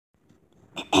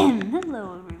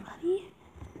Hello everybody.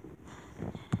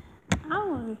 I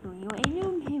want to show you a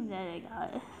new game that I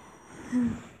got.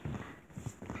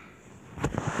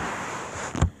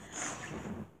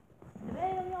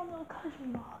 Today y'all know Country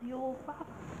Ball. You'll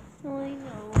probably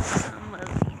know some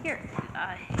of these characters,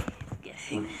 I'm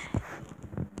guessing.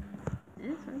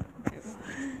 This one,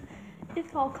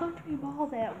 it's called Country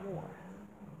Balls at War.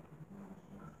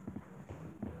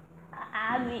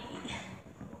 I mean,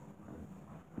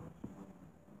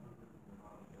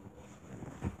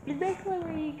 it's basically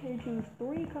where you can choose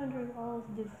 3 country balls,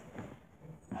 just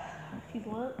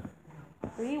choose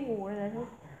 3 wars.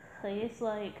 It's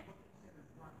like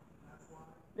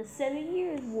the 7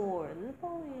 Years' War, the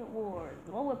Napoleon War,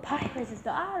 the one with pirates and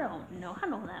stuff. I don't know. I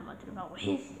know that much about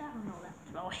history. I don't know that much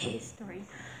about history.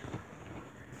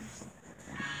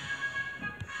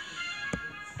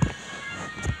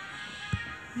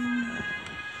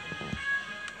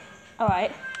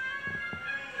 Alright.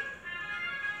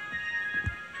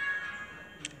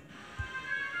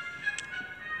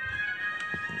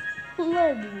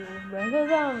 Let's do this, bro,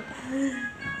 because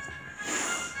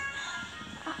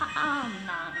I'm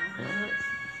not good.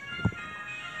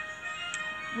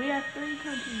 We have 3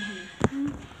 countries here.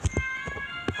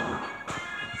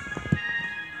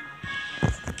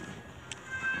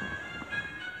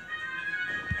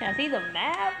 Can I see the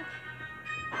map?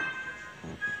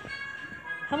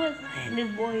 How much land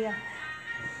this boy got?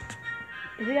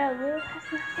 If we got a little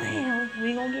land,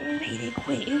 we gonna get invaded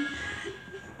quick.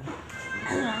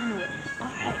 I knew it.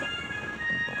 Alright.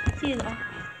 See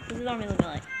what's his army looking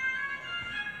like?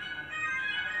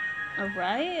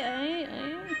 Alright,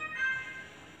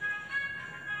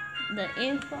 the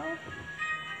info.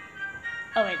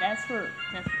 Oh wait, that's the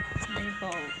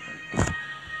info.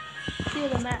 See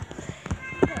the map.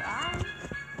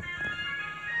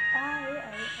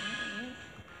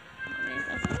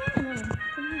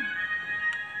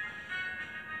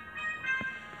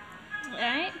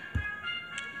 Alright.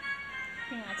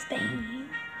 Yeah, it's Spain.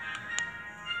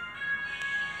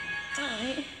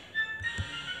 Alright.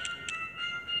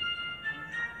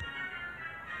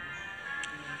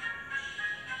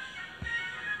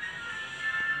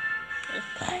 Let's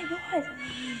play, boys.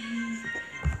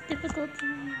 Difficulty.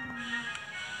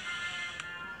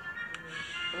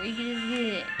 Or you can just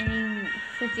get any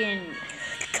freaking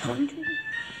country.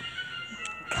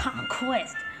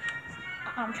 Conquest.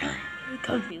 I'm trying to be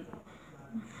confused.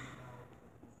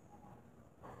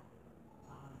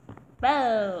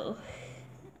 Bow.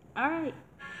 Alright.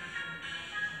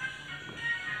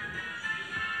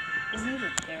 This is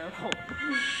terrible.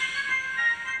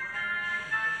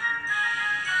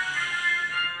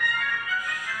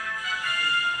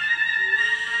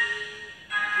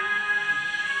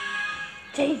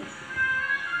 Jesus.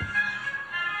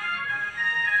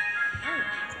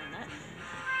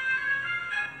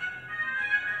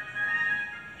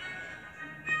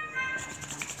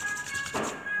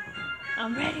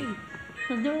 I'm ready.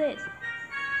 Let's do this.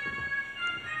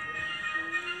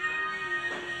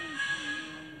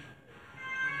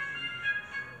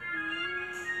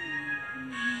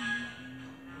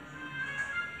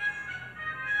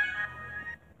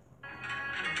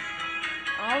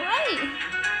 Alright.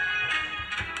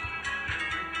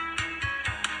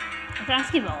 I'm trying to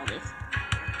skip all this.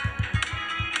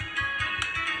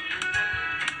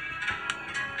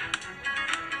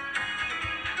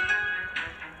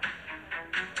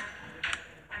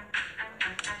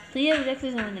 So yeah,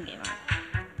 objectives and win the game, right?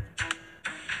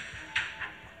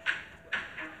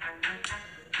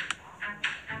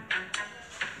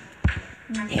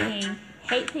 Dang,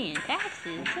 hate paying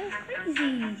taxes. That's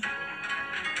crazy.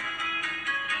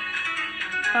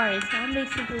 Alright, so I'm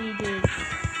basically just...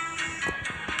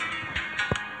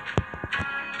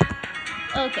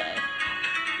 Okay.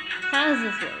 How does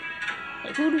this work?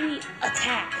 Like, who do we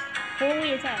attack? Who do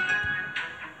we attack?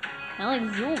 Can I,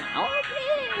 like, zoom out a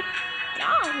bit?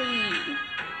 Golly.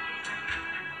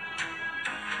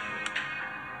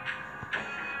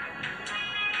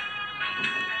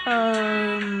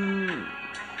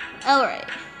 Alright.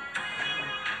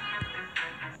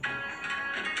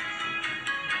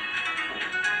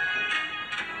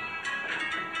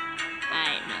 I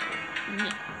know. No.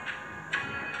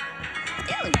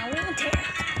 Still not one territory.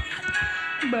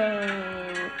 Bro.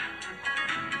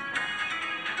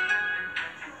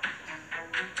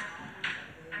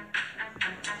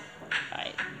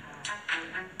 Alright.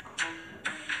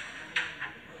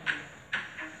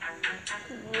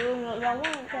 I won't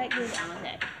attack this, I'm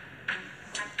attack.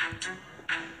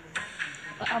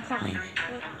 I'm fine.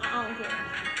 I don't care.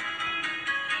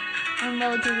 I'm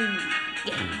relatively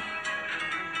game.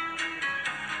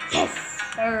 Yes,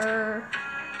 sir.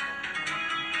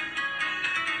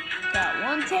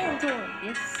 enemy territory.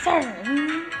 Yes, sir.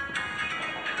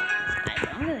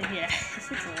 Alright, I'm gonna get out.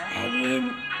 This is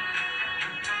lagging.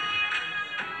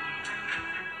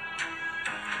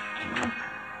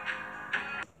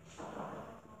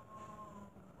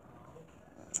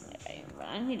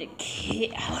 I need to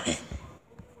get out.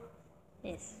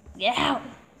 Yes, get out.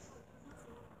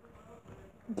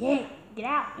 Get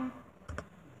out.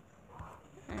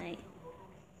 Alright.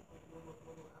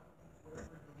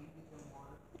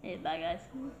 Hey, bye guys.